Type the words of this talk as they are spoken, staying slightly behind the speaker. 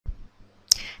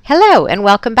Hello and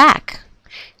welcome back.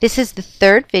 This is the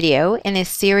third video in a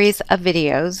series of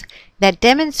videos that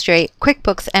demonstrate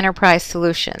QuickBooks Enterprise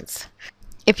solutions.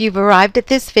 If you've arrived at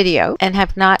this video and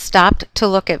have not stopped to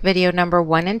look at video number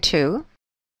 1 and 2,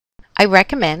 I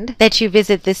recommend that you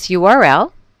visit this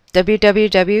URL,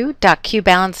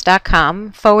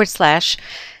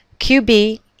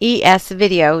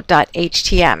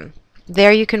 www.qbalance.com/qbesvideo.htm.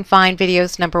 There you can find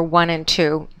videos number 1 and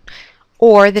 2,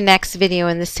 or the next video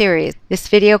in the series. This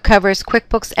video covers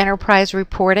QuickBooks Enterprise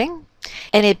Reporting,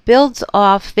 and it builds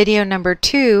off video number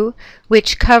 2,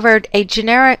 which covered a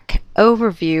generic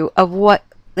overview of what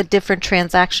the different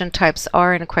transaction types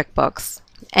are in QuickBooks,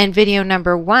 and video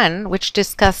number 1, which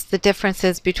discussed the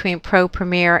differences between Pro,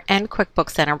 Premier, and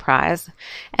QuickBooks Enterprise,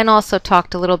 and also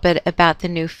talked a little bit about the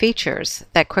new features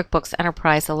that QuickBooks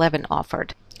Enterprise 11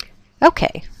 offered.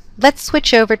 Okay. Let's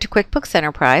switch over to QuickBooks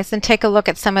Enterprise and take a look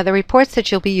at some of the reports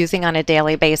that you'll be using on a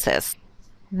daily basis.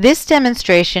 This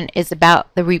demonstration is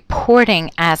about the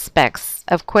reporting aspects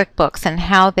of QuickBooks and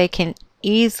how they can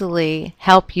easily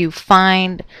help you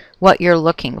find what you're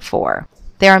looking for.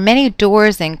 There are many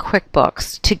doors in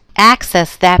QuickBooks to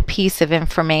access that piece of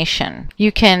information.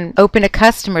 You can open a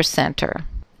customer center,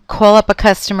 call up a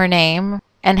customer name,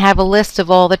 and have a list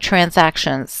of all the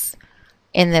transactions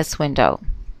in this window.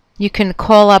 You can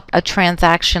call up a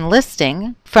transaction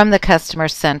listing from the customer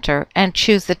center and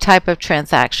choose the type of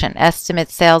transaction: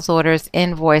 estimates, sales orders,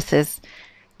 invoices,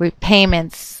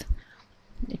 repayments.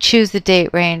 Choose the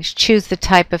date range, choose the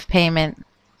type of payment,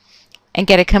 and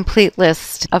get a complete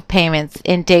list of payments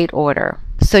in date order.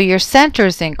 So your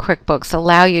centers in QuickBooks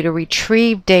allow you to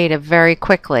retrieve data very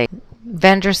quickly.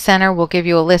 Vendor Center will give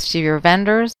you a list of your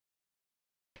vendors.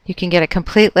 You can get a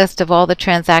complete list of all the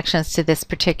transactions to this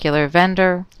particular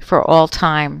vendor for all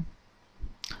time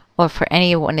or for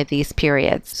any one of these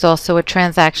periods. It's also a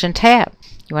transaction tab.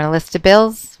 You want a list of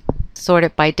bills, sort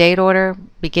it by date order,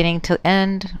 beginning to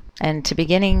end, and to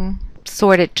beginning.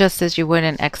 Sort it just as you would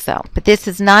in Excel. But this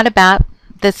is not about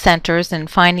the centers and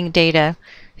finding data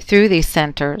through these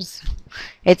centers.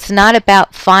 It's not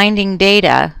about finding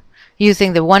data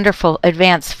using the wonderful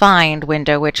Advanced Find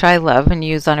window, which I love and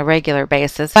use on a regular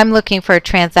basis. If I'm looking for a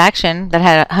transaction that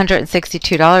had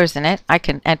 $162 in it, I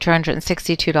can enter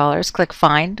 $162, click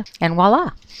Find, and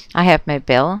voila, I have my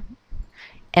bill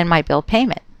and my bill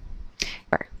payment.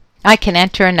 I can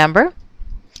enter a number,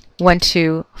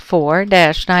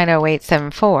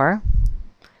 124-90874.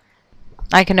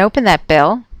 I can open that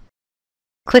bill,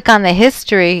 click on the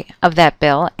history of that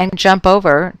bill, and jump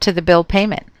over to the bill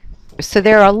payment. So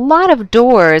there are a lot of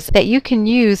doors that you can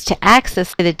use to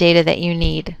access the data that you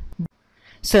need.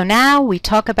 So now we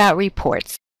talk about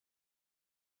reports.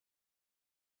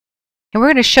 And we're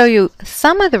going to show you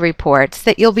some of the reports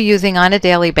that you'll be using on a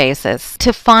daily basis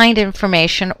to find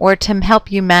information or to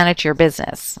help you manage your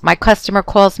business. My customer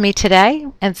calls me today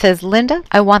and says, "Linda,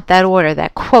 I want that order,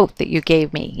 that quote that you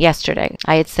gave me yesterday."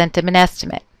 I had sent him an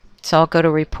estimate. So I'll go to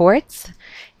Reports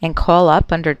and call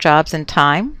up under Jobs and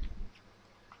Time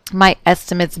my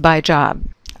estimates by job.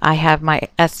 I have my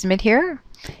estimate here.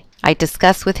 I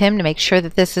discuss with him to make sure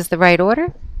that this is the right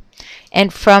order.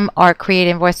 And from our Create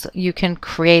Invoice, you can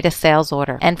create a sales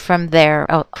order. And from there,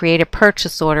 I'll create a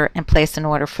purchase order and place an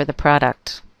order for the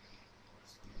product.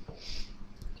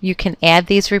 You can add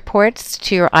these reports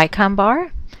to your icon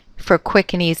bar for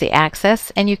quick and easy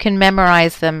access, and you can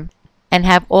memorize them and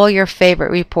have all your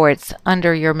favorite reports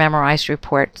under your Memorized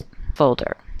Report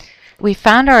folder. We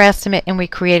found our estimate and we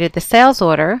created the sales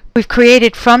order. We've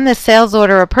created from the sales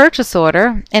order a purchase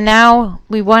order, and now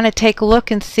we want to take a look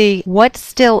and see what's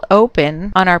still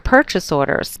open on our purchase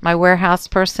orders. My warehouse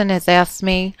person has asked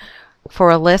me for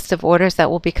a list of orders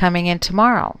that will be coming in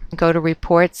tomorrow. Go to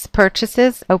Reports,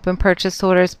 Purchases, Open Purchase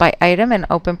Orders by Item, and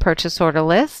Open Purchase Order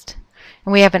List.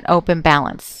 And we have an open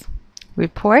balance.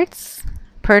 Reports,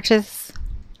 Purchase,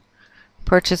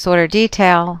 Purchase Order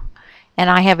Detail, and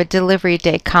I have a delivery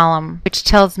date column which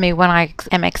tells me when I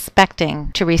am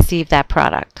expecting to receive that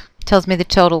product. It tells me the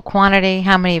total quantity,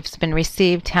 how many has been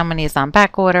received, how many is on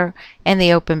back order, and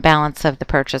the open balance of the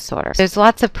purchase order. There's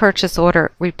lots of purchase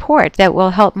order reports that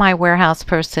will help my warehouse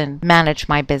person manage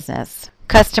my business.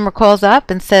 Customer calls up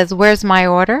and says, "Where's my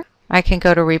order?" I can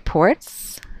go to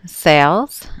Reports,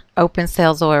 Sales, Open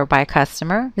Sales Order by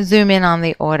Customer, zoom in on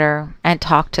the order, and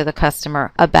talk to the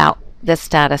customer about the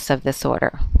status of this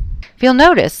order. If you'll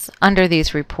notice, under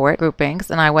these report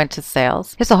groupings, and I went to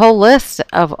Sales, there's a whole list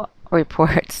of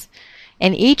reports.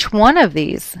 And each one of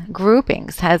these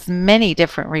groupings has many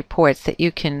different reports that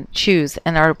you can choose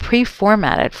and are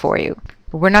pre-formatted for you.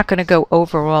 We're not going to go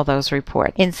over all those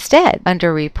reports. Instead,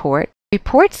 under Report,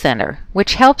 Report Center,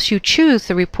 which helps you choose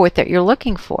the report that you're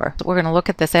looking for. We're going to look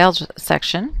at the sales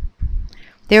section.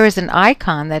 There is an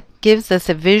icon that gives us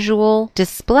a visual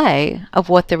display of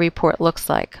what the report looks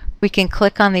like. We can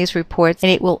click on these reports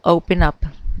and it will open up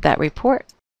that report.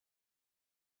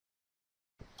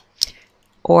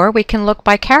 Or we can look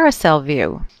by Carousel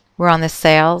View. We're on the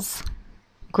sales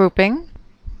grouping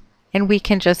and we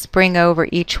can just bring over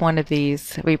each one of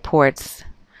these reports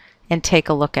and take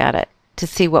a look at it to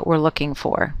see what we're looking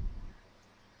for.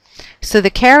 So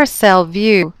the Carousel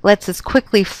View lets us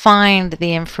quickly find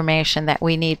the information that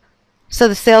we need. So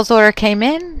the sales order came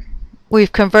in,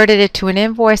 we've converted it to an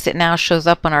invoice, it now shows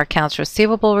up on our accounts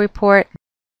receivable report.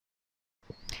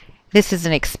 This is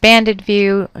an expanded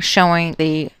view showing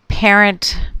the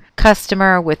parent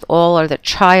customer with all of the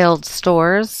child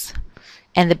stores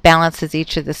and the balances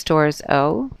each of the stores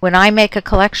owe. When I make a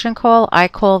collection call, I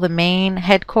call the main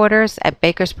headquarters at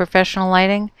Baker's Professional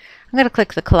Lighting. I'm going to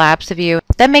click the collapse view.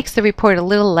 That makes the report a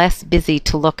little less busy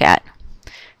to look at.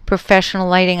 Professional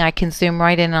Lighting, I can zoom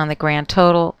right in on the grand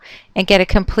total and get a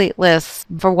complete list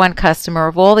for one customer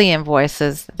of all the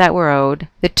invoices that were owed,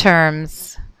 the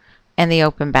terms, and the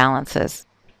open balances.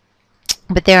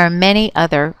 But there are many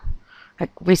other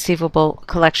receivable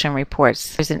collection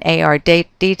reports. There's an AR date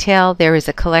detail, there is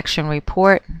a collection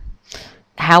report,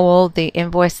 how old the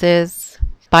invoice is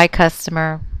by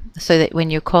customer, so that when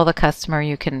you call the customer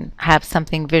you can have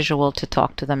something visual to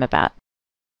talk to them about.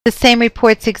 The same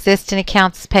reports exist in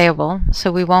accounts payable,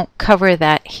 so we won't cover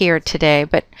that here today,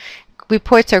 but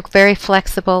reports are very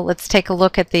flexible. Let's take a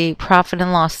look at the profit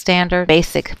and loss standard,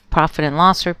 basic profit and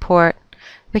loss report.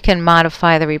 We can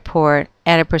modify the report,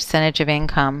 add a percentage of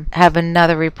income, have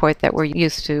another report that we're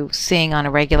used to seeing on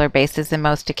a regular basis in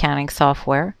most accounting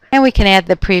software, and we can add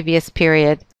the previous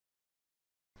period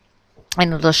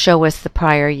and it'll show us the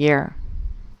prior year.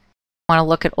 I want to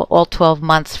look at all 12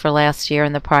 months for last year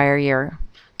and the prior year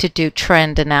to do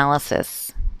trend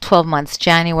analysis. 12 months,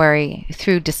 January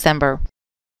through December.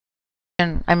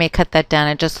 And I may cut that down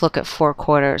and just look at 4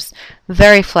 quarters.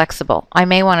 Very flexible. I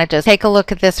may want to just take a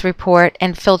look at this report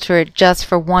and filter it just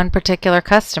for one particular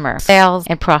customer. Sales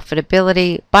and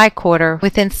profitability by quarter.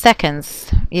 Within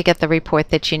seconds, you get the report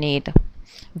that you need.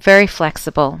 Very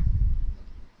flexible.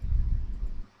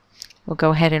 We'll go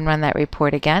ahead and run that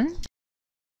report again.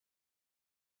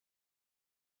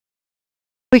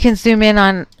 We can zoom in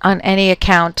on any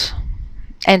account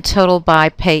and total by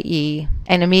payee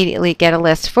and immediately get a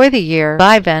list for the year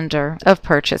by vendor of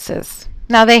purchases.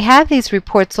 Now they have these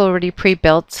reports already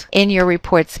pre-built in your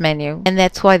reports menu, and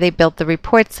that's why they built the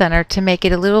Report Center to make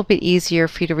it a little bit easier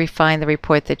for you to refine the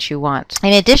report that you want.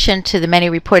 In addition to the many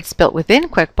reports built within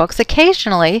QuickBooks,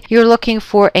 occasionally you're looking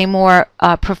for a more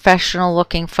professional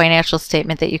looking financial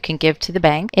statement that you can give to the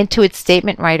bank. Intuit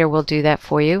Statement Writer will do that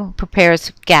for you.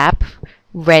 Prepares GAAP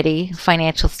ready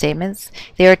financial statements.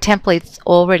 There are templates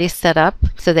already set up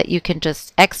so that you can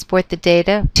just export the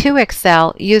data to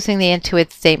Excel using the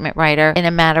Intuit Statement Writer in a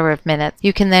matter of minutes.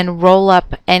 You can then roll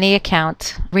up any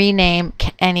account, rename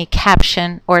any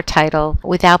caption or title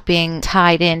without being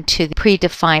tied into the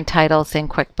predefined titles in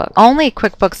QuickBooks. Only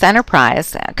QuickBooks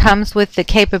Enterprise comes with the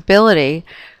capability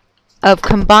of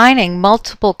combining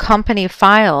multiple company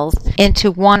files into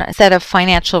one set of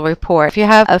financial report. If you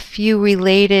have a few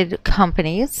related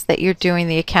companies that you're doing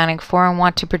the accounting for and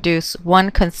want to produce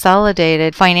one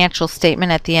consolidated financial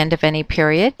statement at the end of any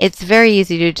period, it's very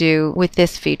easy to do with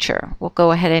this feature. We'll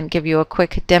go ahead and give you a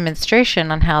quick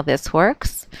demonstration on how this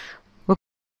works. We'll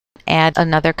add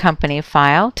another company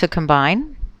file to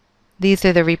combine. These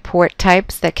are the report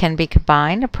types that can be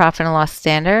combined: a profit and loss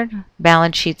standard,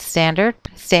 balance sheet standard,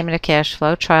 statement of cash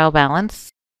flow, trial balance,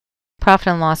 profit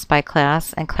and loss by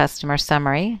class, and customer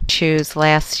summary. Choose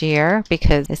last year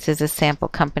because this is a sample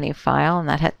company file,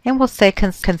 and we'll say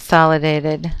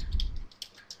consolidated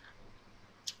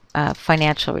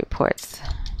financial reports.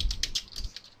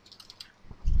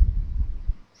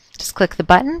 Just click the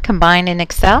button, combine in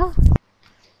Excel.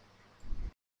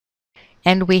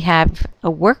 And we have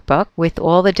a workbook with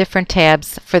all the different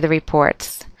tabs for the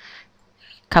reports.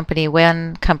 Company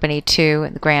 1, Company 2,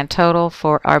 and the grand total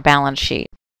for our balance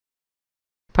sheet.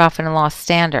 Profit and loss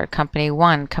standard, Company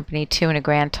 1, Company 2, and a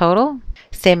grand total.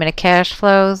 Statement of cash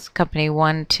flows, Company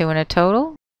 1, 2, and a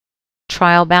total.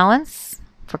 Trial balance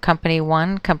for Company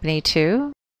 1, Company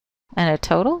 2, and a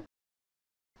total.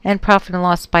 And profit and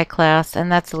loss by class,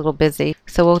 and that's a little busy,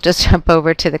 so we'll just jump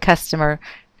over to the customer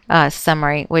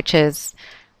summary, which is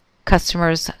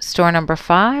customers store number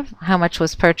 5, how much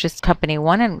was purchased company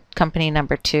 1 and company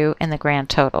number 2, and the grand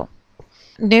total.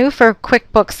 New for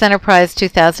QuickBooks Enterprise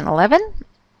 2011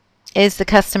 is the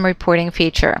custom reporting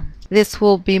feature. This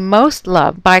will be most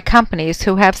loved by companies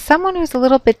who have someone who's a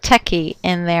little bit techy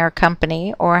in their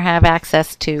company or have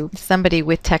access to somebody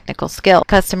with technical skill.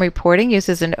 Custom reporting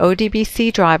uses an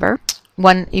ODBC driver.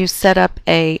 When you set up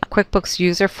a QuickBooks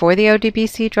user for the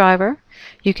ODBC driver,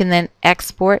 you can then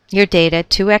export your data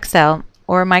to Excel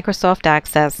or Microsoft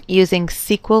Access using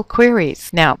SQL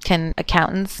queries. Now, can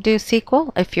accountants do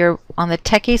SQL? If you're on the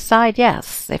techie side,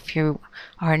 yes. If you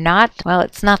are not, well,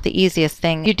 it's not the easiest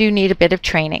thing. You do need a bit of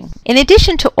training. In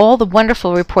addition to all the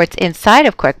wonderful reports inside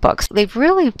of QuickBooks, they've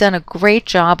really done a great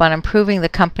job on improving the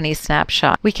company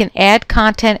snapshot. We can add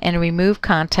content and remove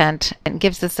content, and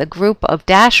gives us a group of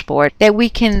dashboard that we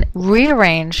can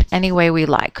rearrange any way we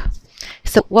like.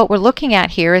 So what we're looking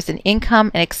at here is an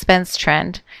income and expense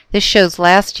trend. This shows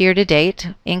last year to date,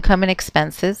 income and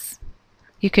expenses.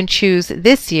 You can choose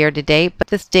this year to date, but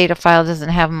this data file doesn't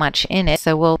have much in it,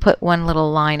 so we'll put one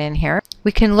little line in here.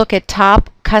 We can look at top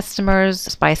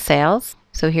customers by sales.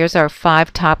 So here's our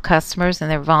 5 top customers and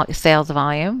their sales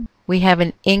volume. We have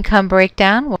an income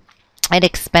breakdown, an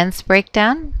expense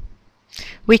breakdown.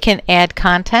 We can add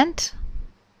content.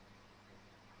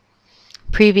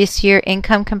 Previous year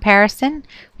income comparison.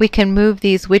 We can move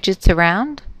these widgets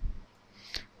around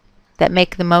that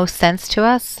make the most sense to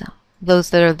us, those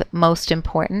that are the most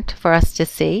important for us to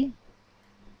see.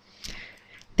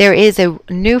 There is a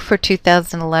new for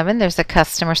 2011, there's a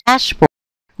customer dashboard,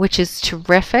 which is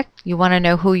terrific. You want to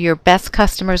know who your best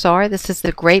customers are. This is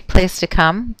a great place to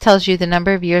come. It tells you the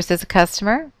number of years as a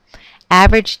customer,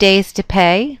 average days to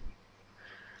pay,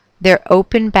 their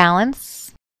open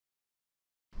balance,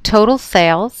 total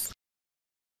sales,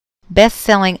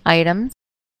 best-selling items,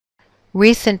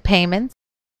 recent payments,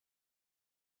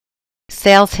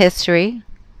 sales history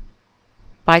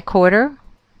by quarter,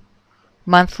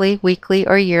 monthly, weekly,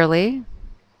 or yearly,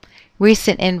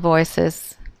 recent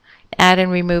invoices. Add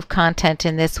and remove content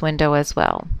in this window as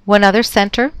well. One other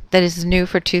center that is new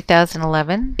for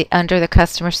 2011 under the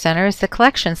Customer Center is the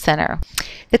Collection Center.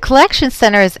 The Collection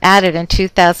Center is added in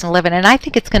 2011, and I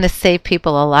think it's going to save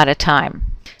people a lot of time.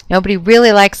 Nobody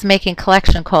really likes making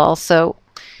collection calls, so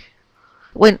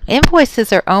when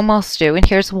invoices are almost due, and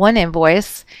here's one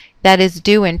invoice that is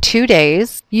due in 2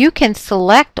 days, you can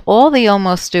select all the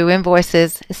almost due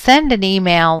invoices, send an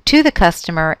email to the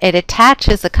customer, it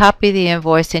attaches a copy of the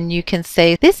invoice, and you can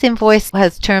say, this invoice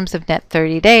has terms of net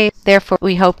 30 days, therefore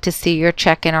we hope to see your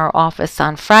check in our office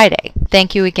on Friday.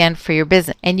 Thank you again for your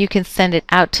business. And you can send it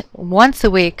out once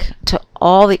a week to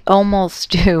all the almost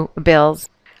due bills.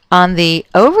 On the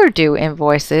overdue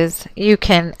invoices, you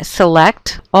can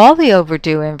select all the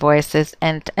overdue invoices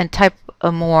and type a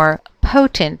more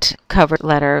potent cover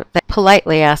letter that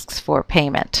politely asks for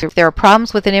payment. If there are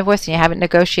problems with an invoice and you haven't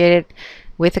negotiated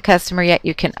with the customer yet,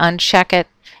 you can uncheck it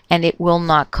and it will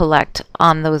not collect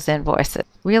on those invoices.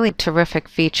 Really terrific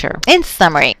feature. In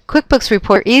summary, QuickBooks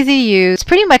Report, easy to use. It's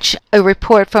pretty much a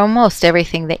report for almost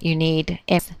everything that you need.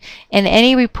 In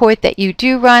any report that you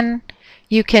do run,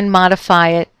 you can modify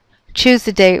it, choose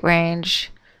the date range,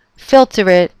 filter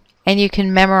it, and you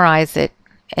can memorize it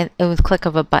with a click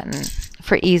of a button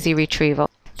for easy retrieval.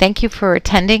 Thank you for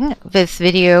attending this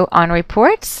video on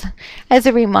reports. As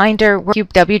a reminder, we're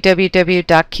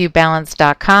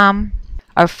www.qbalance.com.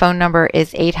 Our phone number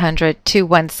is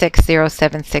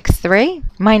 800-216-0763.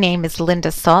 My name is Linda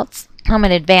Saltz. I'm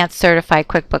an advanced certified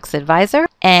QuickBooks advisor,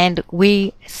 and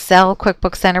we sell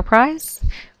QuickBooks Enterprise.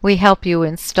 We help you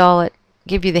install it,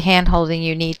 give you the hand-holding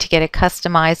you need to get it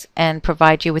customized, and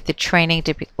provide you with the training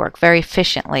to work very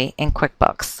efficiently in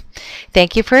QuickBooks.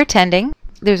 Thank you for attending.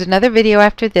 There's another video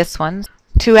after this one.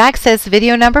 To access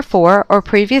video number 4 or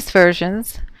previous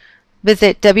versions,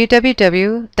 visit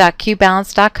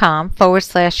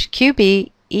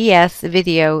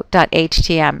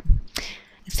www.qbalance.com/QBESvideo.htm.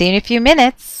 See you in a few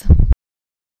minutes.